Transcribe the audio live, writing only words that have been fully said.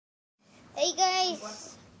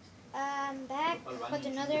guys, I'm back with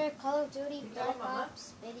another Call of Duty Black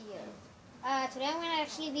Ops video. Today I'm going to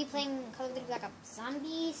actually be playing Call of Duty Black Ops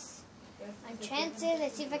Zombies. On chances,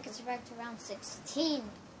 let's see if I can survive to round 16.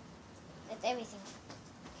 That's everything.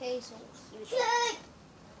 Okay, so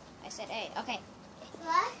I said A. Okay.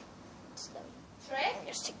 What? Shrek?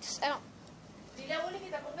 Just take this out. Dile a Uli que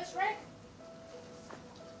te ponga Shrek.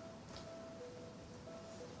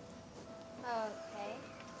 Okay.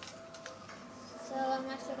 So I'm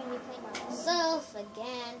actually going to be playing by myself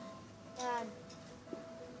again. I don't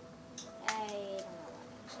know what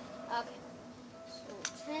actually. Okay. So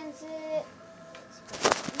transit.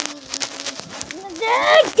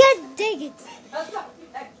 God dang it!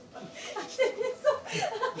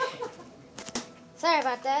 Sorry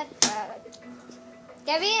about that.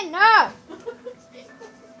 Kevin, no!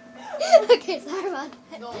 Okay, sorry about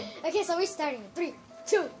that. No. Okay, so we're starting. 3,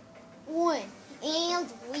 2, 1, and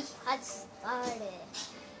we had started.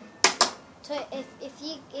 So I'll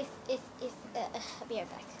be right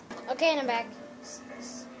back. Okay, and I'm back.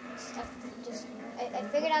 I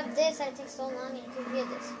figured out this, that it takes so long, and you can hear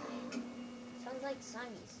this. Sounds like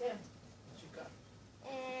zombies. Yeah.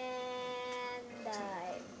 And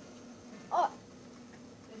oh,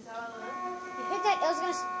 you heard that? It was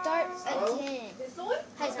gonna start again.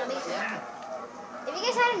 Hi, zombies. If you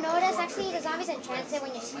guys hadn't noticed, actually the zombies in transit,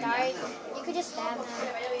 when you start, you could just stab them.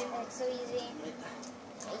 It's so easy.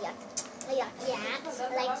 Yeah,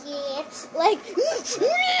 like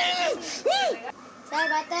sorry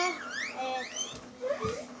about that.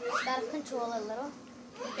 It's out of control a little.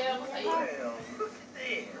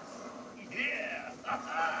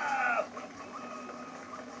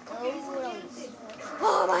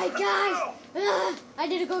 Oh my gosh! I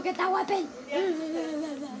need to go get that weapon.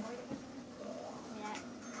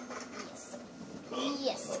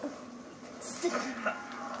 Yes.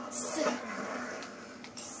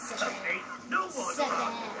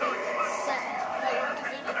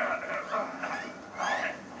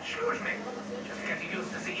 Excuse me. Just getting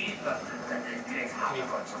used to the heat, but today's hot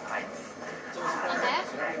on some pipes. I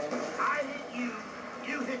hit you.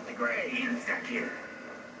 You hit the grave. Insta kill.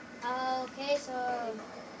 Okay, so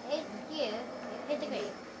hit you hit the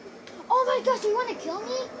grave. Oh my gosh, you want to kill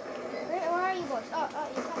me? Where are you boys? Oh,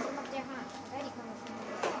 you come from up there, huh? Where are you coming from?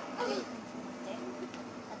 Where are you coming from up there?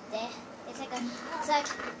 Up there. It's like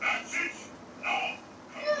That's it. Now,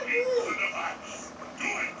 into the box. Do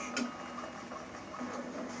it.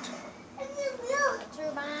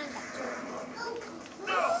 Turbine. No.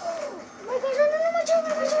 Oh my gosh, no, my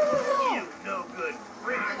turbo. You no good.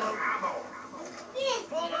 Reload ammo.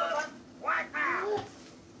 Pull up. Wipe out.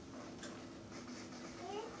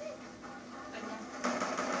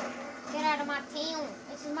 Get out of my town.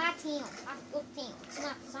 This is my town. My good town. It's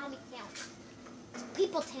not zombie town. It's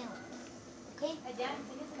people town. Okay?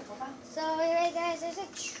 So, anyway, guys, there's a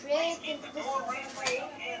trick.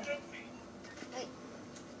 Wait.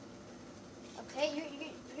 Okay,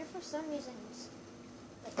 you're for some reason.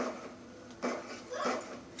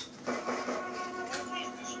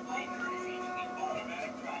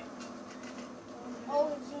 Oh,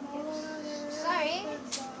 sorry.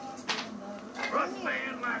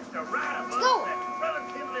 Rustman likes to ride a bus Go. that's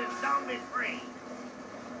relatively zombie-free.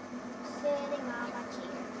 Sitting on my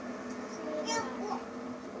chair.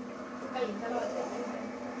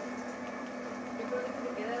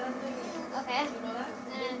 Okay.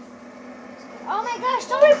 Oh my gosh,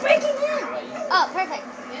 somebody breaking in! Oh, perfect.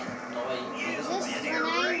 Just when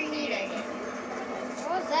I need it.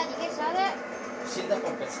 What was that? You guys saw that? I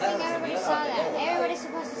think everybody saw that. Everybody's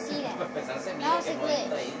supposed to see that. That was a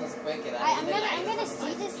glitch. I'm gonna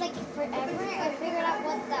see this like forever. I figured out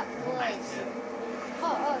what that was.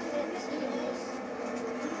 Oh, serious.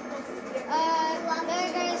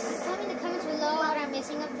 Guys, tell me in the comments below what I'm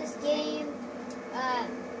missing of this game.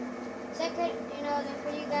 Secret, then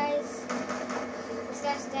for you guys. This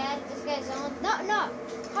guy's dead. This guy's on. No.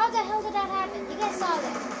 How the hell did that happen? You guys saw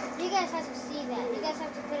that. You guys have to see that. You guys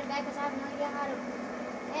have to put it back because I have no idea how to.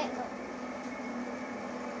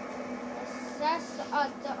 That's the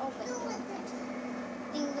open.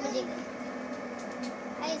 Dingle-jiggle.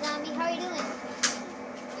 Hey, zombie, how are you doing?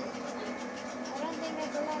 I don't think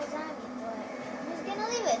that's the last zombie, but I'm just gonna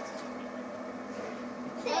leave it.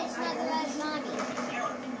 That's not the last zombie.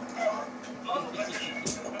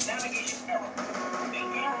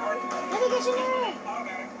 Navigation error!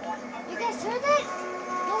 You guys heard that?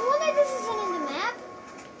 No wonder this isn't in the map.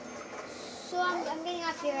 So I'm getting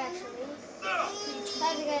off here actually.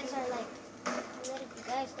 Sorry you guys are like letting you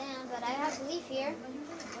guys down, but I have to leave here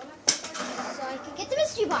so I can get the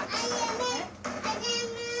mystery box.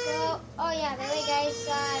 So, oh yeah, by the way guys,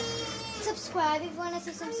 subscribe. subscribe if you want to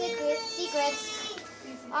see some secrets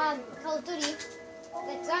on Call of Duty,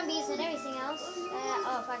 like zombies and everything else.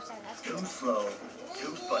 Oh, 5 seconds. That's Too slow,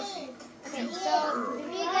 too fussy. Okay, so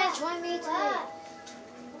if you guys want me to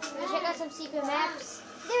check out some secret maps,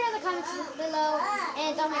 leave it in the comments below.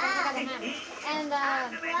 And don't make check out the map. And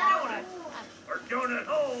Or donut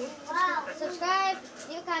hole. subscribe,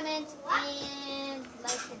 leave a comment, and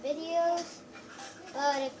like the videos.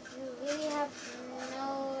 But if you really have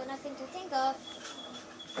nothing to think of,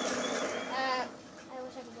 I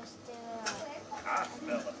wish I could just do. I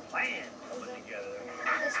smell a plan coming together.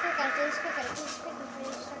 Let's quick at it. Let's quick at it. Please,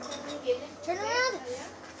 quick. Turn around.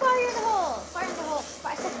 Fire in the hole. Fire in the hole.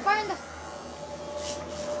 I said fire in the.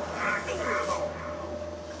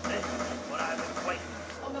 This is what I've been waiting.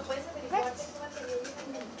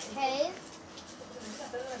 Okay.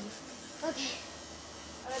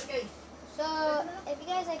 Okay. So if you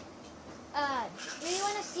guys like really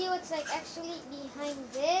want to see what's like actually behind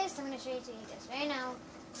this, I'm gonna show you to you guys right now.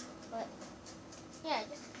 But yeah,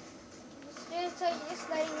 just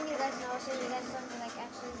letting you guys know so you guys don't like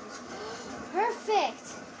actually just perfect.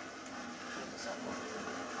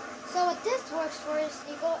 So what this works for is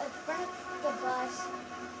you go in front of the bus.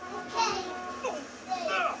 Okay.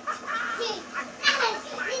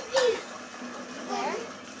 There.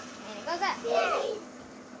 And it goes up.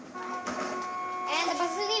 And the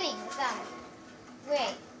bus is leaving. It's done.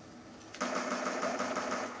 Great.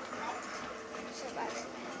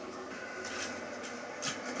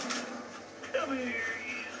 Come here.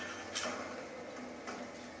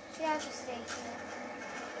 She has to stay here.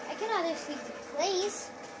 I cannot just leave the place.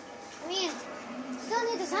 I mean, still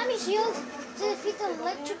need the zombie shield to defeat the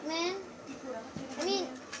electric man. I mean,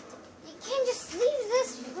 you can't just leave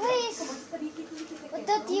this place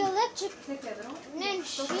without the electric man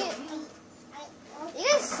shit. You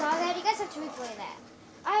guys saw that? You guys have to replay that.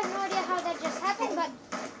 I have no idea how that just happened, but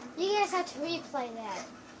you guys have to replay that.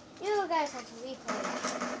 You guys have to replay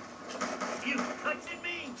that. You touching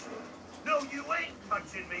me? No, you ain't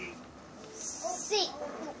touching me. See,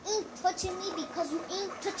 you ain't touching me because you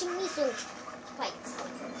ain't touching me, so fight.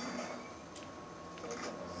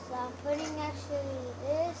 So I'm putting actually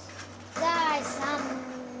this. Die,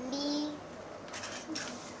 zombie.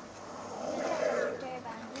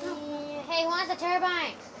 Hey, who wants a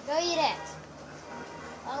turbine? Go eat it.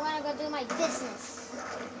 I want to go do my business.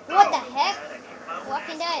 What the heck?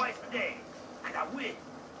 Walking Dead. And I win.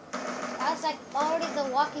 That was like already the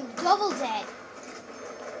Walking Double Dead.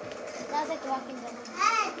 That was like the Walking Double Dead.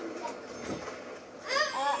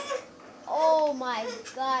 Oh my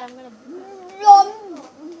god, I'm gonna.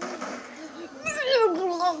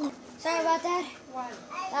 Sorry about that.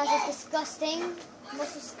 That was just disgusting.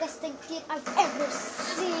 Most disgusting kid I've ever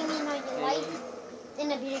seen in my life.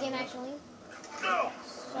 In a video game, actually. No.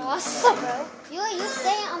 So, what's up, bro? You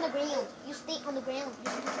stay on the ground. You stay on the ground.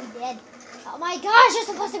 You're supposed to be dead. Oh my gosh, you're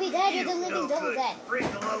supposed to be dead. You're the living double dead.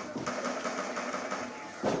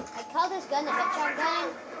 I call this gun the headshot gun.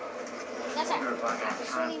 That's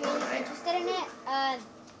actually really interested in it.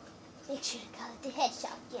 Make sure to call it the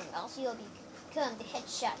headshot gun. Also, you'll become the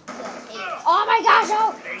headshot gun. Oh my gosh,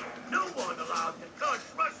 oh! Ain't no one allowed to touch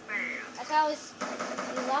Rushman. That's always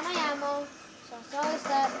use all my ammo. So it's always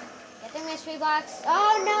that. Get the mystery box.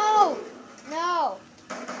 Oh no! No!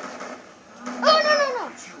 Oh no!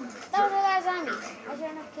 That was the last zombie. I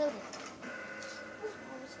shouldn't have killed it.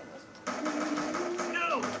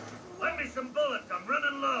 No! Lend me some bullets. I'm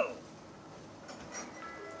running low.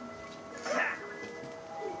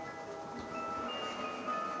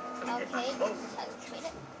 Okay, let's trade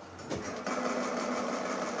it.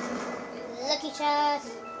 Lucky shot.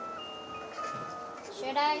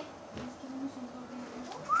 Should I?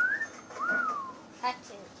 Had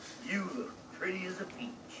to. You look pretty as a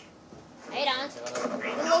peach. I don't.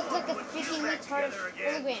 You look like a freaking retarded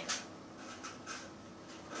hologram.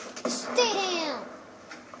 Stay down!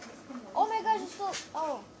 Oh my gosh, it's still.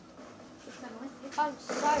 Oh. I'm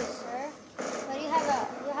sorry, sir. But you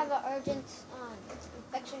have a urgent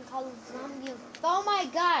infection called zombie. Oh my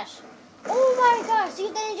gosh! Oh my gosh!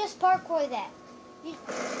 You didn't just parkour that. You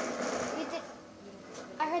did.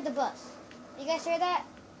 I heard the bus. You guys hear that?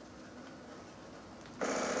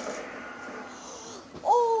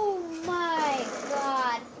 Oh my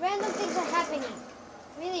god! Random things are happening.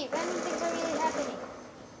 Really, random things are really happening.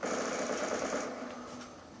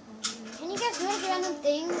 Can you guys notice random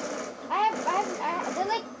things? There are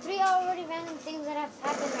like 3 already random things that have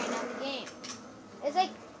happened right now in the game. It's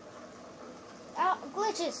like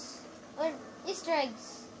glitches or Easter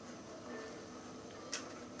eggs.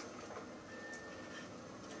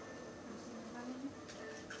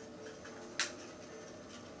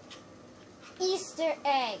 Easter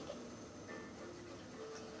egg.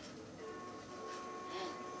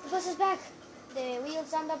 The bus is back. The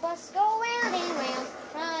wheels on the bus go round and round,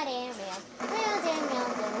 round and round, round and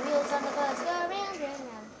round. The wheels on the bus go round and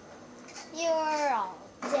round. You're all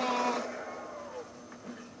dead.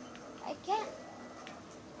 I can't.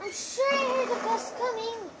 I'm sure I heard the bus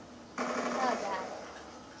coming. Oh God.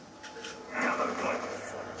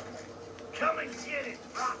 Come and get it,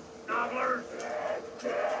 rock nobblers.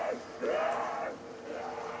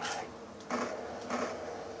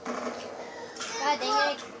 God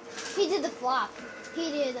dang it. He did the flop.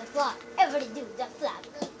 He did the flop. Everybody do the flop.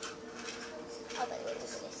 Oh, by the way, look at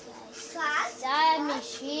this, guys. Diamond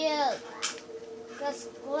shield. Just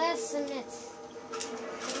glisten it.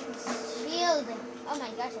 Shield. Oh my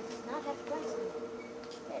gosh, it does not have glisten.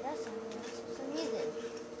 It does have glisten for some reason.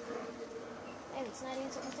 Maybe it's not even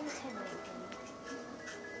supposed to be 10 right.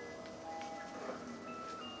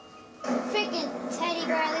 Freaking teddy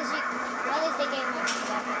bear, at least they gave me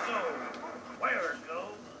stuff. Where it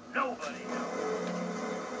goes, nobody knows.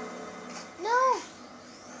 No!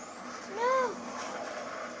 No!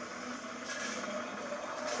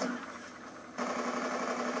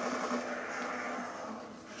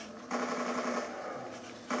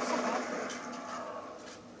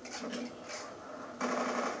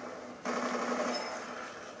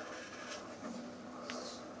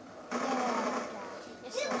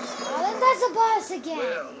 Oh, that's the boss again!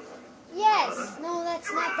 Well, Yes! No,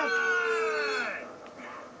 that's not the...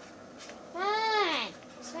 Fine!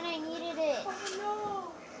 That's when I needed it. Oh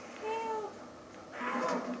no! Help!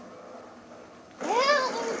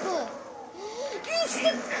 Help! It's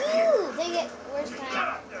the coup! Dang it, worst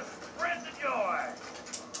time. just spread the joy.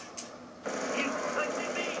 You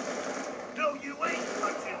touching me? No, you ain't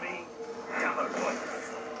touching me. Double points.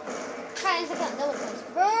 Kind of double points.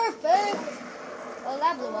 Perfect! Oh,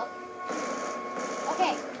 that blew up.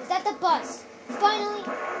 Okay, is that the bus? Finally!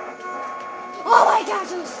 Oh my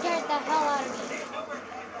gosh, you scared the hell out of me.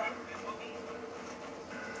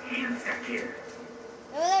 Insect here.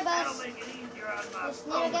 Over there, That'll bus. make it easier on my Just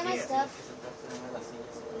need to get my stuff.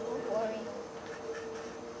 Don't worry.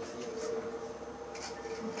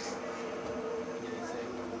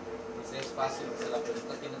 Dice es fácil, la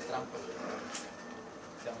pelota tiene trampa.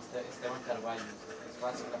 Se llama Esteban Carvalho. Es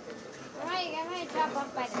fácil, la pelota tiene trampa. I might drop off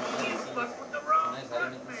by the way. Stuck with the wrong No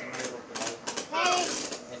necesariamente encima de lo que Hey,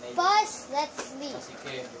 hay en ella. bus, let's leave. Así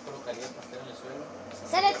que yo colocaría el pastel en el suelo.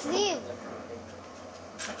 So let's leave.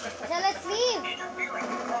 So let's leave.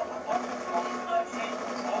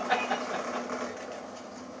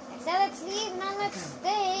 I said let's leave, not let's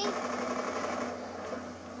stay.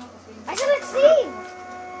 I said let's leave.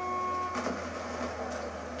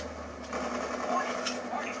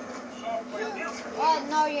 Oh,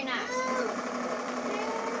 no, you're not.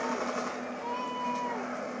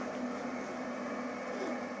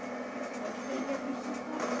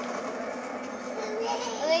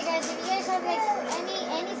 Okay, guys, if you guys have like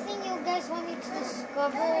anything you guys want me to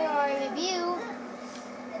discover or review,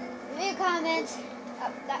 leave a comment.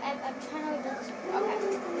 I'm trying to rebuild this. Okay,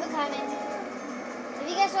 leave a comment. If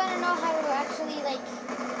you guys want to know how to actually like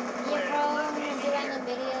be a pro and do random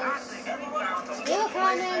videos, leave a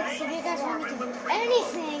comment. If you guys want me to do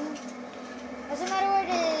anything, doesn't matter what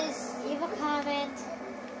it is, leave a comment.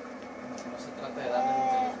 No se trata de darle lo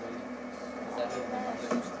que les duele, es darle lo que más les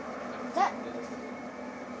gusta. That,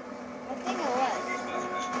 I think it was.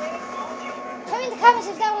 Tell me in the comments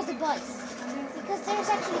if that was the bus. Because there's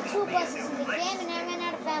actually 2 buses in the game and I ran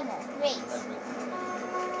out of ammo. Great.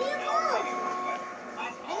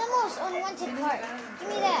 And the most unwanted part. Give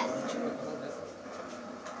me that.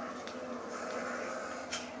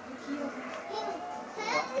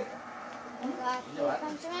 Oh God, here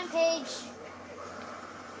comes the rampage.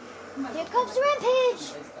 Here comes the rampage.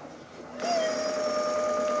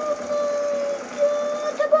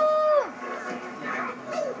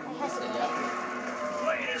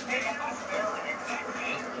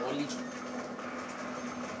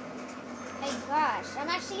 My gosh, I'm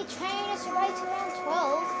actually trying to survive to round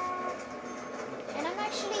 12. And I'm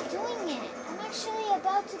actually doing it. I'm actually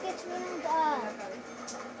about to get to round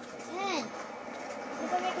 10. If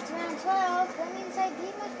I make it to round 12, that means I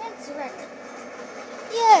beat my fantasy record.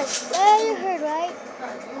 Yes, you heard right.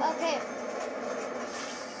 Okay.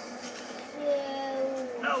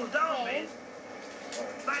 No zombies.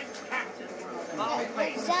 Thanks, Captain. No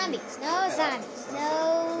zombies. No zombies.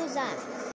 No zombies.